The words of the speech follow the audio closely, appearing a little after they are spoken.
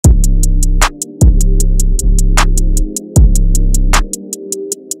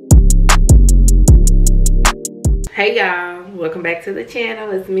Hey y'all, welcome back to the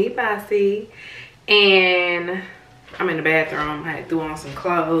channel. It's me, Basie, and I'm in the bathroom. I threw on some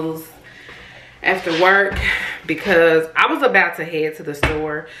clothes after work because I was about to head to the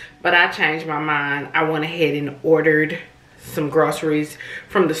store, but I changed my mind. I went ahead and ordered some groceries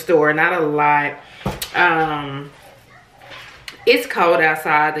from the store. Not a lot. It's cold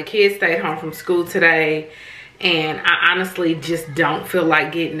outside. The kids stayed home from school today, and I honestly just don't feel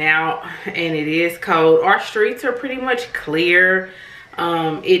like getting out, and it is cold. Our streets are pretty much clear.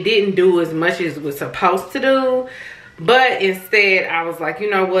 It didn't do as much as it was supposed to do, but instead I was like,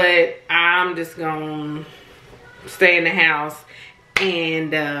 you know what, I'm just gonna stay in the house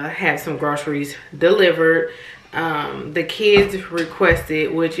and have some groceries delivered. The kids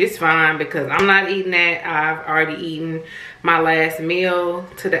requested, which is fine because I'm not eating that. I've already eaten my last meal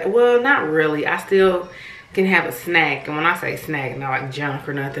today. Well, not really. I still can have a snack, and when I say snack, not like junk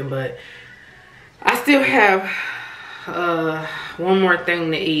or nothing, but I still have one more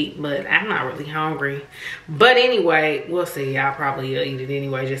thing to eat, but I'm not really hungry. But anyway, we'll see. I'll probably eat it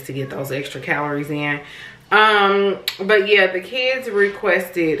anyway just to get those extra calories in. But yeah, the kids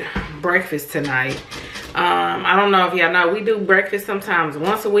requested breakfast tonight. I don't know if y'all know, we do breakfast sometimes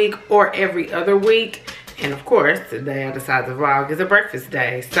once a week or every other week, and of course today I decided to vlog is a breakfast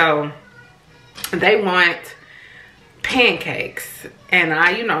day. So they want pancakes,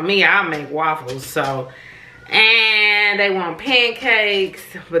 and you know me, I make waffles, so, and they want pancakes.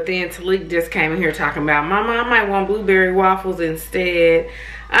 But then Talik just came in here talking about, Mama, I might want blueberry waffles instead.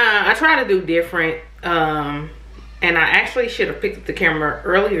 I try to do different, and I actually should have picked up the camera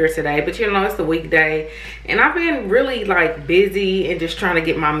earlier today, but you know, it's a weekday, and I've been really like busy and just trying to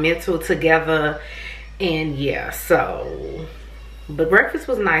get my mental together, and yeah, so. But breakfast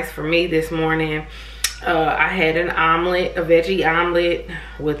was nice for me this morning. I had an omelet, a veggie omelet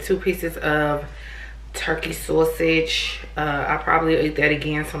with 2 pieces of turkey sausage. I probably eat that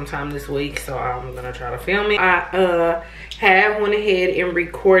again sometime this week, so I'm gonna try to film it. I have went ahead and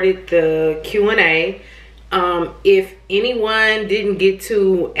recorded the Q&A. If anyone didn't get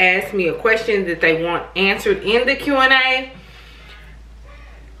to ask me a question that they want answered in the Q&A,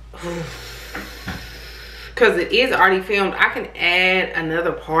 because it is already filmed, I can add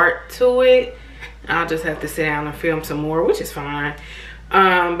another part to it. I'll just have to sit down and film some more, which is fine.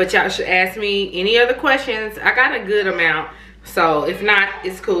 But y'all should ask me any other questions. I got a good amount, so if not,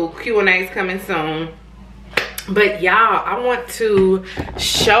 it's cool. Q&A is coming soon. But y'all, I want to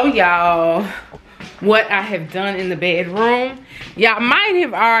show y'all what I have done in the bedroom. Y'all might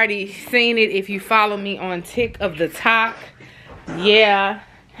have already seen it if you follow me on Tick of the Talk. Yeah.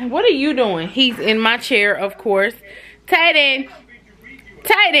 What are you doing? He's in my chair, of course. Tayden.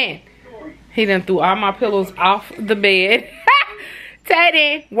 Tayden. He done threw all my pillows off the bed.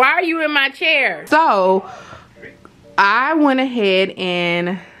 Tayden, why are you in my chair? So, I went ahead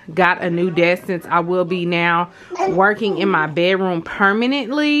and got a new desk since I will be now working in my bedroom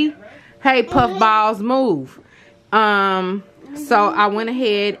permanently. Hey, puffballs, move. So I went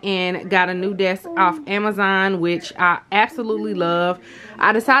ahead and got a new desk off Amazon, which I absolutely love.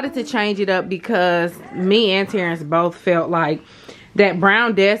 I decided to change it up because me and Terrence both felt like that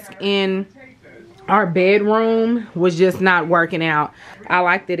brown desk in our bedroom was just not working out. I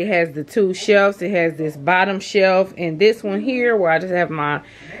like that it has the 2 shelves. It has this bottom shelf and this one here where I just have my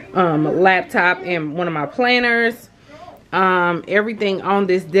laptop and one of my planners. Everything on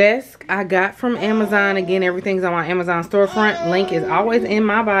this desk I got from Amazon. Again, everything's on my Amazon storefront. Link is always in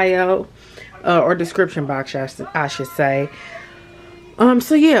my bio or description box, I should say.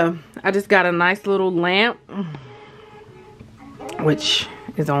 So yeah, I just got a nice little lamp, which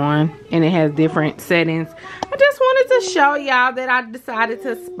is on, and it has different settings. I just wanted to show y'all that I decided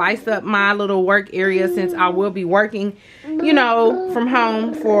to spice up my little work area since I will be working, you know, from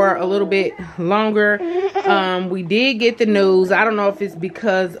home for a little bit longer. We did get the news. I don't know if it's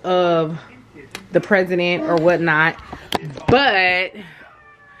because of the president or whatnot, but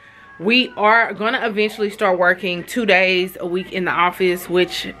we are gonna eventually start working 2 days a week in the office,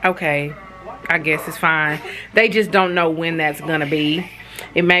 which, okay, I guess it's fine. They just don't know when that's gonna be.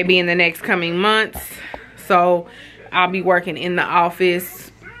 It may be in the next coming months. So I'll be working in the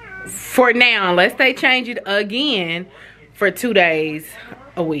office for now, unless they change it again for 2 days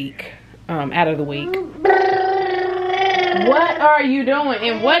a week, out of the week. What are you doing?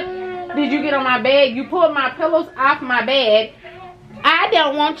 And what did you get on my bed? You pulled my pillows off my bed. I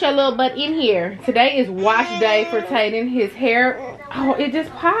don't want your little butt in here. Today is wash day for Tayden. His hair, oh, it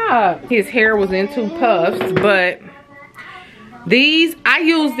just popped. His hair was in 2 puffs, but these, I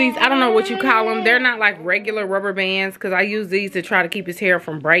use these, I don't know what you call them. They're not like regular rubber bands, because I use these to try to keep his hair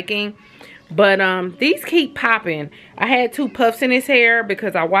from breaking. But these keep popping. I had 2 puffs in his hair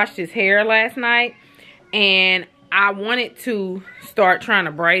because I washed his hair last night, and I wanted to start trying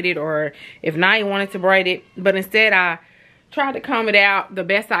to braid it, or if not, he wanted to braid it, but instead I tried to comb it out the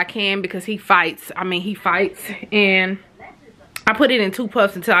best I can because he fights. I mean, he fights, and I put it in 2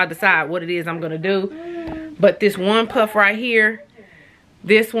 puffs until I decide what it is I'm gonna do. But this one puff right here,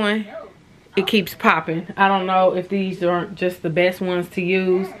 this one, it keeps popping. I don't know if these aren't just the best ones to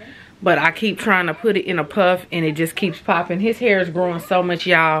use, but I keep trying to put it in a puff and it just keeps popping. His hair is growing so much,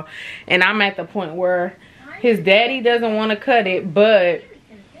 y'all, and I'm at the point where his daddy doesn't want to cut it,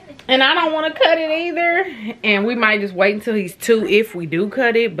 and I don't want to cut it either. And we might just wait until he's 2 if we do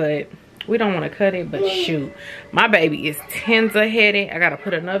cut it, but we don't want to cut it. But shoot, my baby is tender-headed. I got to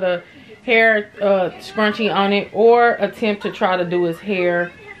put another hair scrunchie on it, or attempt to try to do his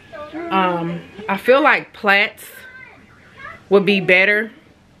hair. I feel like plaits would be better,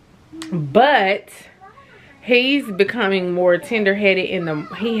 but he's becoming more tender-headed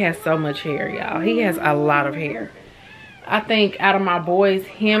he has so much hair, y'all. He has a lot of hair. I think out of my boys,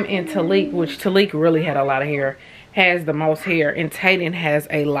 him and Talik, which Talik really had a lot of hair, has the most hair, and Tayden has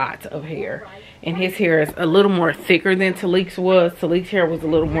a lot of hair. And his hair is a little more thicker than Talik's was. Talik's hair was a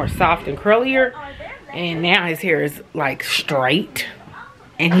little more soft and curlier, and now his hair is like straight,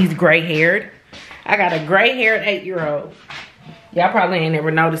 and he's gray-haired. I got a gray-haired 8-year-old. Y'all probably ain't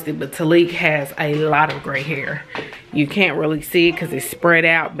never noticed it, but Talik has a lot of gray hair. You can't really see it because it's spread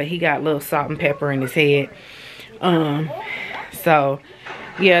out, but he got a little salt and pepper in his head. So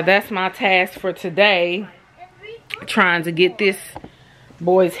yeah, that's my task for today. Trying to get this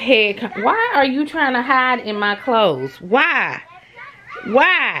boy's head. Why are you trying to hide in my clothes? Why?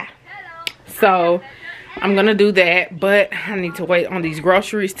 So I'm gonna do that, but I need to wait on these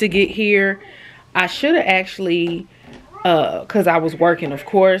groceries to get here. I should have actually, because I was working, of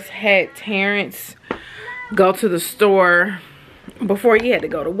course, had Terrence go to the store before he had to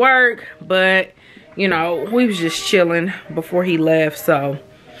go to work, but you know, we was just chilling before he left, so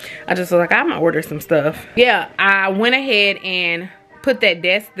I just was like, I'm gonna order some stuff. Yeah, I went ahead and put that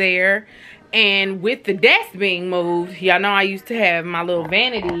desk there, and with the desk being moved, y'all know I used to have my little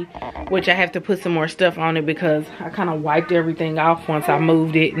vanity, which I have to put some more stuff on it because I kind of wiped everything off once I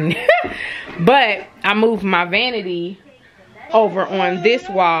moved it. And but I moved my vanity over on this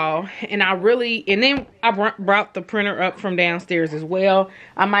wall, and then I brought the printer up from downstairs as well.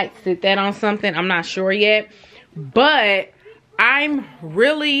 I might sit that on something, I'm not sure yet, but I'm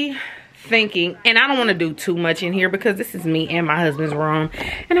really thinking, and I don't want to do too much in here because this is me and my husband's room,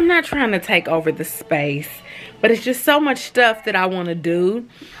 and I'm not trying to take over the space, but it's just so much stuff that I want to do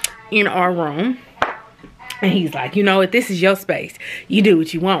in our room. And he's like, you know what, this is your space. You do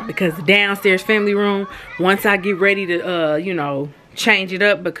what you want, because the downstairs family room, once I get ready to, you know, change it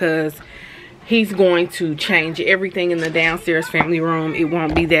up, because he's going to change everything in the downstairs family room. It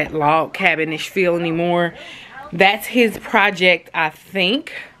won't be that log cabin-ish feel anymore. That's his project, I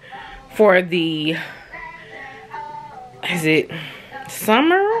think, for the, is it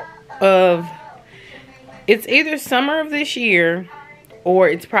summer of, it's either summer of this year, or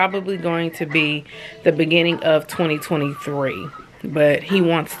it's probably going to be the beginning of 2023. But he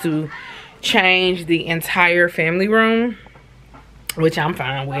wants to change the entire family room, which I'm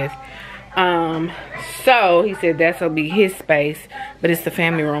fine with. So he said that'll be his space, but it's the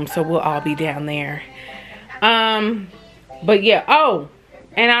family room, so we'll all be down there. But yeah, oh,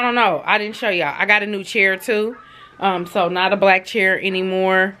 and I don't know, I didn't show y'all, I got a new chair too. So not a black chair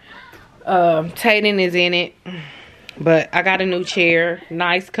anymore. Tayden is in it. But I got a new chair,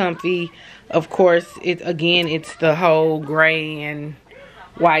 nice, comfy. Of course, it's the whole gray and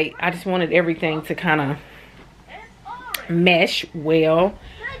white. I just wanted everything to kind of mesh well.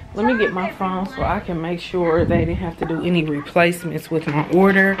 Let me get my phone so I can make sure they didn't have to do any replacements with my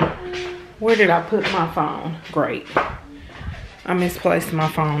order. Where did I put my phone? Great. I misplace my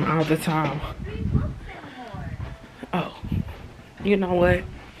phone all the time. Oh, you know what?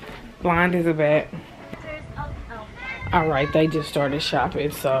 Blind as a bat. All right, they just started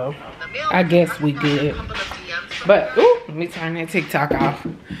shopping, so I guess we good. But ooh, let me turn that TikTok off.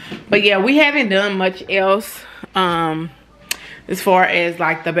 But yeah, we haven't done much else as far as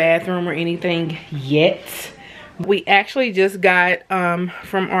like the bathroom or anything yet. We actually just got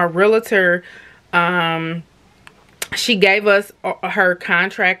from our realtor, she gave us her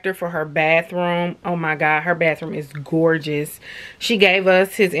contractor for her bathroom. Oh my God, her bathroom is gorgeous. She gave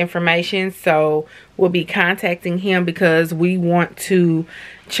us his information, so we'll be contacting him because we want to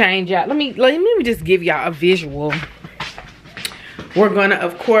change out. Let me just give y'all a visual. We're gonna,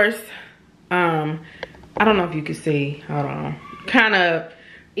 of course, I don't know if you can see, hold on, kind of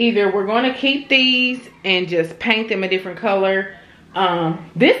either we're going to keep these and just paint them a different color.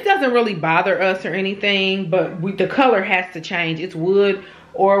 This doesn't really bother us or anything, but the color has to change. It's wood,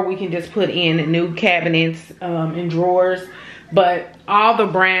 or we can just put in new cabinets and drawers. But all the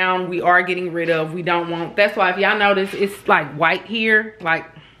brown we are getting rid of. We don't want, that's why if y'all notice, it's like white here, like,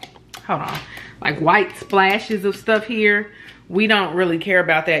 hold on, like white splashes of stuff here. We don't really care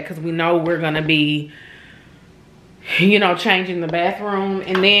about that because we know we're gonna be, you know, changing the bathroom.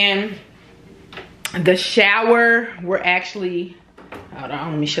 And then the shower, we're actually, hold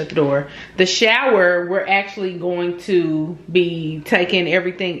on, let me shut the door. The shower, we're actually going to be taking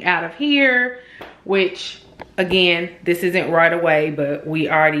everything out of here, which again, this isn't right away, but we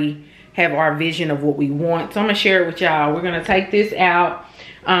already have our vision of what we want. So I'm gonna share it with y'all. We're gonna take this out.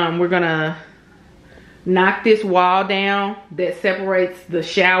 We're gonna knock this wall down that separates the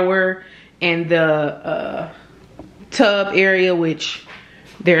shower and the tub area, which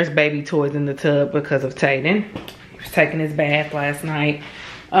there's baby toys in the tub because of Tayden. He was taking his bath last night.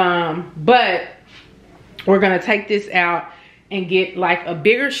 But we're gonna take this out and get like a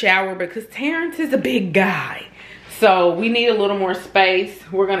bigger shower because Terrence is a big guy. So we need a little more space.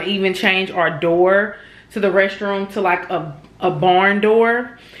 We're gonna even change our door to the restroom to like a barn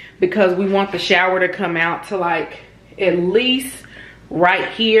door, because we want the shower to come out to like at least right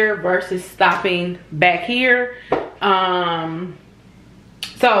here versus stopping back here.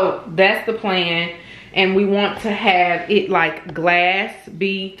 So that's the plan. And we want to have it like glass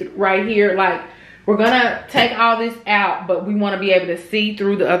be right here. Like, we're gonna take all this out, but we want to be able to see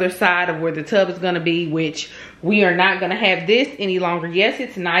through the other side of where the tub is gonna be, which we are not gonna have this any longer. Yes,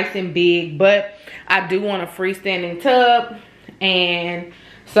 it's nice and big, but I do want a freestanding tub. And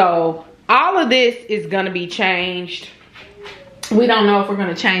so all of this is gonna be changed. We don't know if we're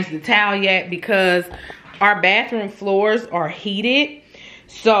gonna change the towel yet because our bathroom floors are heated.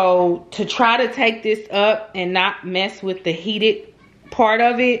 So to try to take this up and not mess with the heated part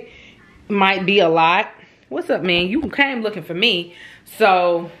of it might be a lot. What's up, man? You came looking for me.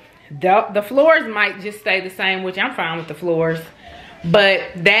 So the floors might just stay the same, which I'm fine with the floors. But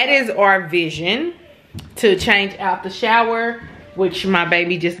that is our vision, to change out the shower, which my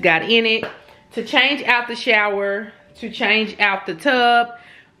baby just got in it, to change out the shower, to change out the tub,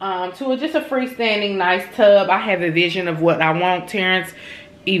 to just a freestanding nice tub. I have a vision of what I want. Terrence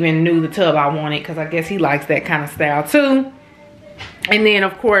even knew the tub I wanted because I guess he likes that kind of style too. And then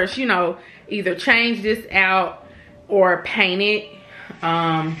of course, you know, either change this out or paint it,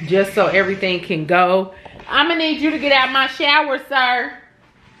 just so everything can go. I'm gonna need you to get out my shower, sir.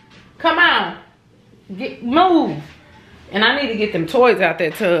 Come on, move. And I need to get them toys out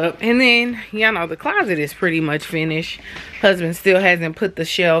that tub. And then, y'all know, the closet is pretty much finished. Husband still hasn't put the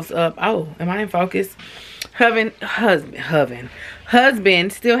shelves up. Oh, am I in focus? Husband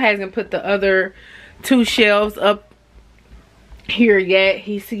still hasn't put the other 2 shelves up here yet.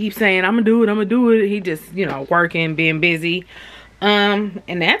 He keeps saying, I'm gonna do it, I'm gonna do it. He just, you know, working, being busy. And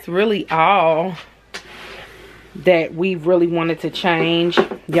that's really all that we really wanted to change.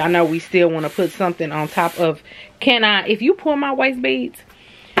 Y'all know we still want to put something on top of, if you pull my waist beads,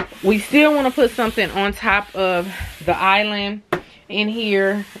 we still want to put something on top of the island in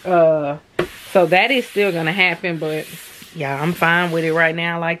here. So that is still gonna happen, but yeah, I'm fine with it right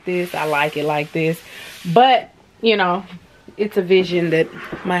now like this. I like it like this, but you know, it's a vision that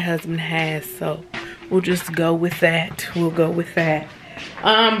my husband has, so we'll just go with that. We'll go with that.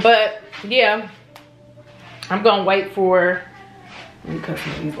 But yeah, I'm gonna wait for, let me cut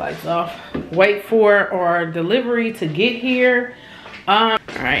some of these lights off. Wait for our delivery to get here. All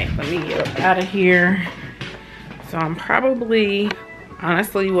right, let me get out of here. So I'm probably,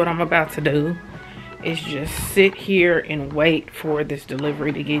 honestly, what I'm about to do is just sit here and wait for this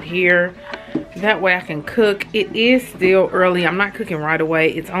delivery to get here. That way I can cook. It is still early. I'm not cooking right away.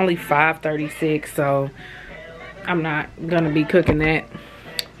 It's only 5:36, so I'm not gonna be cooking that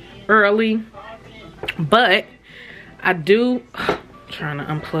early. But I do, trying to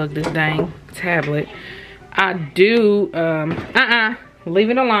unplug this dang tablet. I do, leave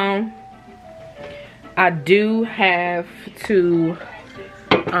it alone. I do have to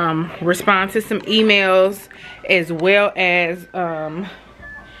respond to some emails, as well as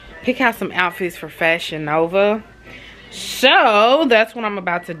pick out some outfits for Fashion Nova. So that's what I'm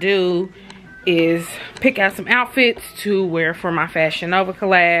about to do, is pick out some outfits to wear for my Fashion Nova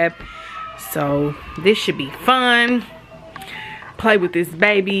collab. So this should be fun. Play with this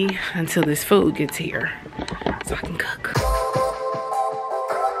baby until this food gets here so I can cook.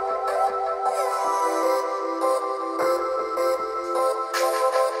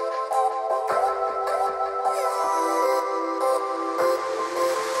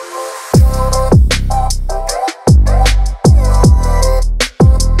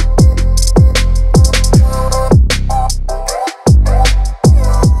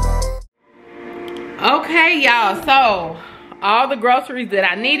 Okay, y'all, so all the groceries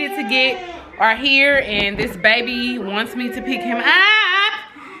that I needed to get are here, and this baby wants me to pick him up,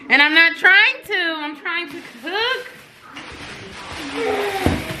 and I'm not trying to. I'm trying to cook.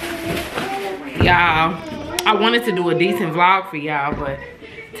 Y'all, I wanted to do a decent vlog for y'all, but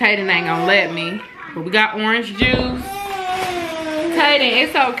Tayden ain't gonna let me. But we got orange juice. Tayden,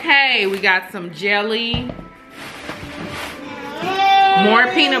 it's okay. We got some jelly. More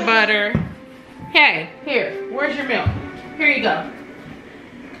peanut butter. Hey, here, where's your milk? Here you go.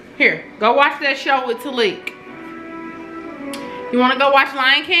 Here, go watch that show with Talik. You wanna go watch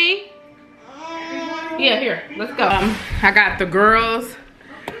Lion King? Yeah, here, let's go. I got the girls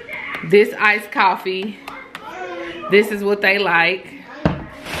this iced coffee. This is what they like.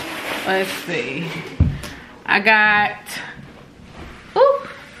 Let's see. I got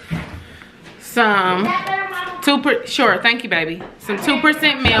some sure, thank you, baby. Some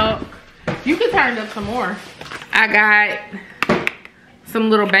 2% milk. You can turn up some more. I got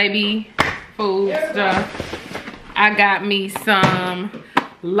some little baby food stuff. I got me some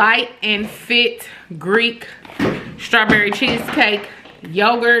light and fit Greek strawberry cheesecake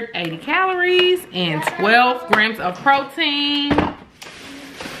yogurt, 80 calories and 12 grams of protein.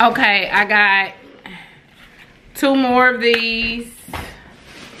 Okay, I got 2 more of these.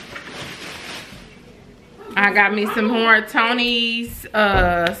 I got me some more Tony's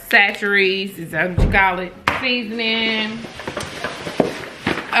Satcheries, is that what you call it, seasoning.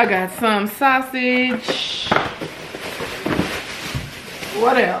 I got some sausage.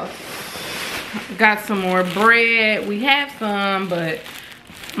 What else? Got some more bread. We have some, but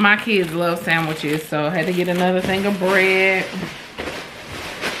my kids love sandwiches, so I had to get another thing of bread.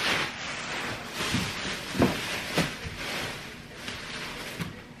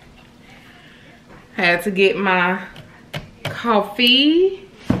 Had to get my coffee.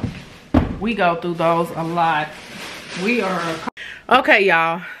 We go through those a lot. We are okay,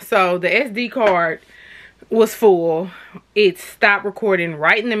 y'all. So the SD card was full. It stopped recording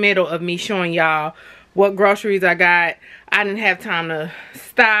right in the middle of me showing y'all what groceries I got. I didn't have time to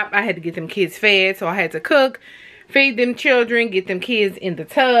stop. I had to get them kids fed, so I had to cook, feed them children, get them kids in the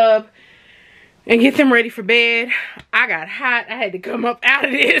tub, and get them ready for bed. I got hot. I had to come up out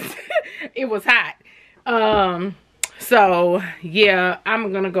of this. It was hot. So yeah,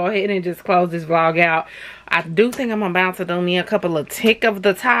 I'm gonna go ahead and just close this vlog out. I do think I'm about to do me a couple of tick of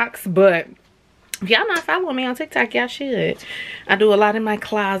the talks, but if y'all not following me on TikTok, y'all should. I do a lot in my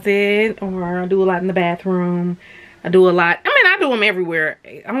closet, or I do a lot in the bathroom. I do a lot, I mean, I do them everywhere.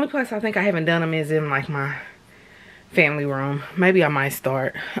 The only place I think I haven't done them is in like my family room. Maybe I might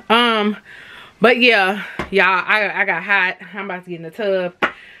start. But yeah, y'all, I got hot. I'm about to get in the tub,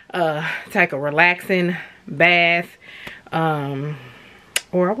 take a relaxing bath,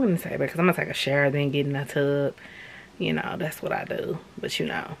 or I wouldn't say that, because I'm gonna take a shower then get in the tub. You know, that's what I do. But you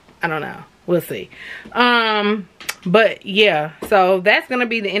know, I don't know, we'll see. But yeah, so that's gonna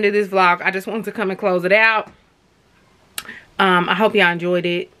be the end of this vlog. I just wanted to come and close it out. I hope y'all enjoyed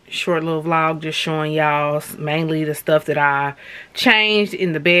it. Short little vlog just showing y'all mainly the stuff that I changed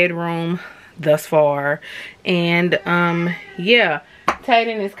in the bedroom thus far. And yeah,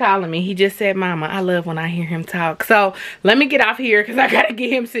 Tayden is calling me. He just said, Mama, I love when I hear him talk. So let me get off here because I gotta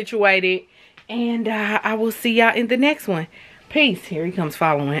get him situated, and I will see y'all in the next one. Peace. Here he comes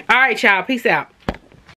following. All right, y'all, peace out.